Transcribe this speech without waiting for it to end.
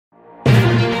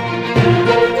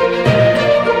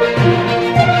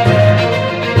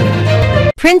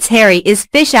Prince Harry is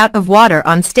fish out of water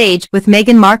on stage with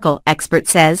Meghan Markle, expert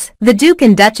says. The Duke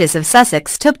and Duchess of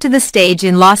Sussex took to the stage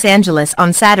in Los Angeles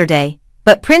on Saturday,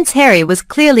 but Prince Harry was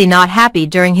clearly not happy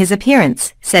during his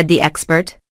appearance, said the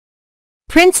expert.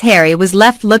 Prince Harry was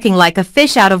left looking like a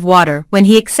fish out of water when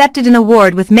he accepted an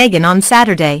award with Meghan on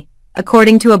Saturday,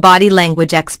 according to a body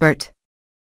language expert.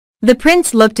 The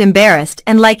prince looked embarrassed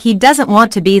and like he doesn't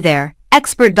want to be there,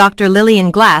 expert Dr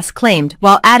Lillian Glass claimed,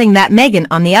 while adding that Meghan,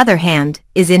 on the other hand,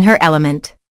 is in her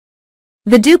element.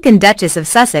 The Duke and Duchess of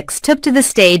Sussex took to the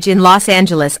stage in Los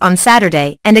Angeles on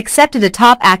Saturday and accepted a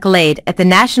top accolade at the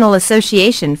National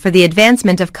Association for the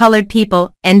Advancement of Colored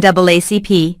People,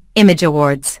 NAACP, Image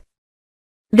Awards.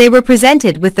 They were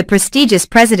presented with the prestigious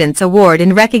President's Award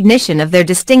in recognition of their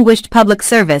distinguished public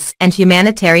service and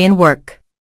humanitarian work.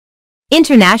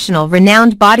 International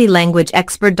renowned body language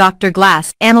expert Dr.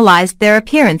 Glass analyzed their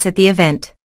appearance at the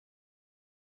event.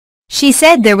 She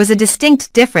said there was a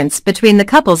distinct difference between the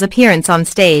couple's appearance on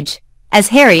stage, as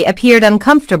Harry appeared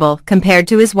uncomfortable compared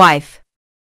to his wife.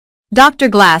 Dr.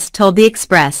 Glass told The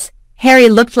Express, "Harry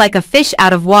looked like a fish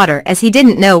out of water as he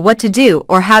didn't know what to do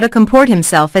or how to comport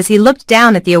himself as he looked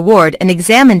down at the award and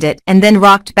examined it and then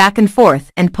rocked back and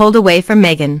forth and pulled away from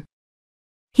Meghan.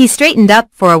 He straightened up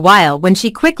for a while when she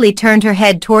quickly turned her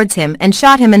head towards him and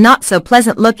shot him a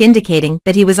not-so-pleasant look indicating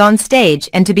that he was on stage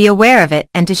and to be aware of it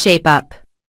and to shape up.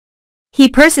 He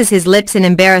purses his lips in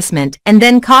embarrassment and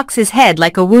then cocks his head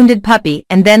like a wounded puppy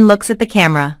and then looks at the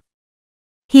camera.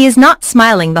 He is not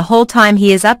smiling the whole time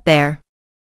he is up there.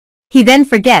 He then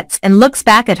forgets and looks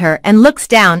back at her and looks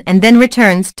down and then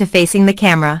returns to facing the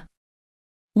camera.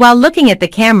 While looking at the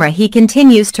camera he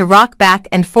continues to rock back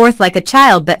and forth like a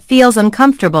child that feels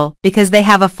uncomfortable because they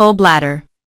have a full bladder."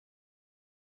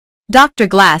 Dr.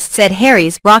 Glass said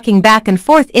Harry's rocking back and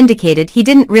forth indicated he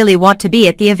didn't really want to be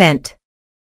at the event.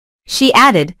 She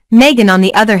added, "Meghan, on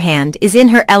the other hand, is in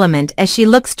her element as she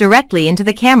looks directly into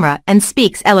the camera and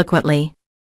speaks eloquently."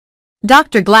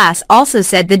 Dr. Glass also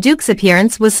said the Duke's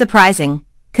appearance was surprising,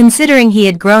 considering he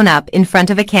had grown up in front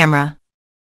of a camera.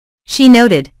 She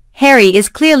noted, "Harry is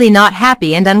clearly not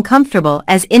happy and uncomfortable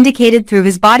as indicated through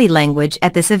his body language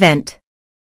at this event."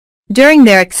 During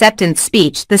their acceptance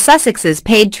speech, the Sussexes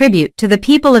paid tribute to the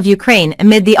people of Ukraine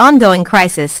amid the ongoing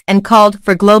crisis and called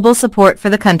for global support for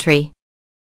the country.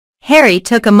 Harry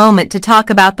took a moment to talk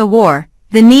about the war,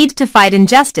 the need to fight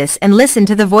injustice and listen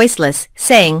to the voiceless,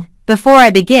 saying, "Before I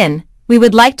begin, we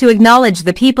would like to acknowledge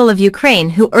the people of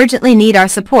Ukraine who urgently need our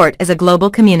support as a global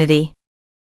community.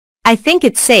 I think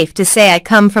it's safe to say I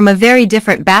come from a very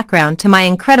different background to my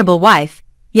incredible wife,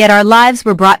 yet our lives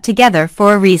were brought together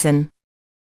for a reason.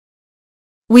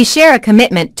 We share a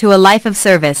commitment to a life of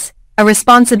service, a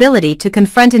responsibility to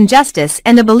confront injustice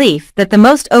and a belief that the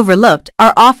most overlooked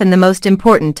are often the most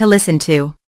important to listen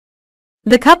to."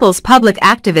 The couple's public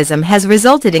activism has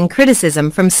resulted in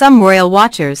criticism from some royal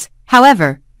watchers.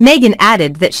 However, Meghan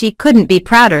added that she couldn't be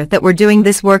prouder that we're doing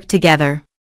this work together.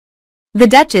 The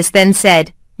Duchess then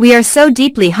said, "We are so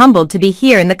deeply humbled to be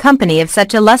here in the company of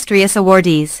such illustrious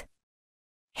awardees."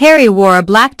 Harry wore a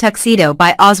black tuxedo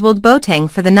by Oswald Boateng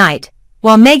for the night,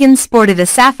 while Meghan sported a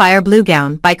sapphire blue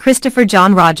gown by Christopher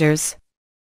John Rogers.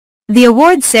 The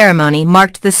award ceremony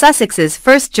marked the Sussexes'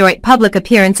 first joint public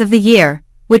appearance of the year,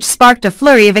 which sparked a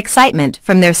flurry of excitement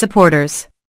from their supporters.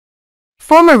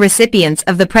 Former recipients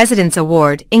of the President's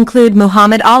Award include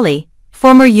Muhammad Ali,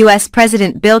 former U.S.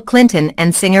 President Bill Clinton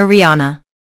and singer Rihanna.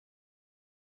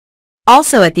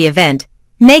 Also at the event,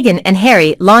 Meghan and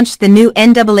Harry launched the new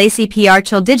NAACP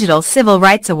Archie Digital Civil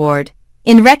Rights Award,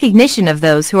 in recognition of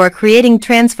those who are creating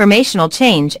transformational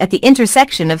change at the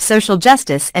intersection of social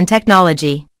justice and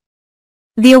technology.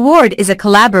 The award is a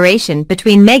collaboration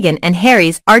between Meghan and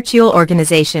Harry's Archie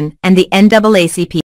organization and the NAACP.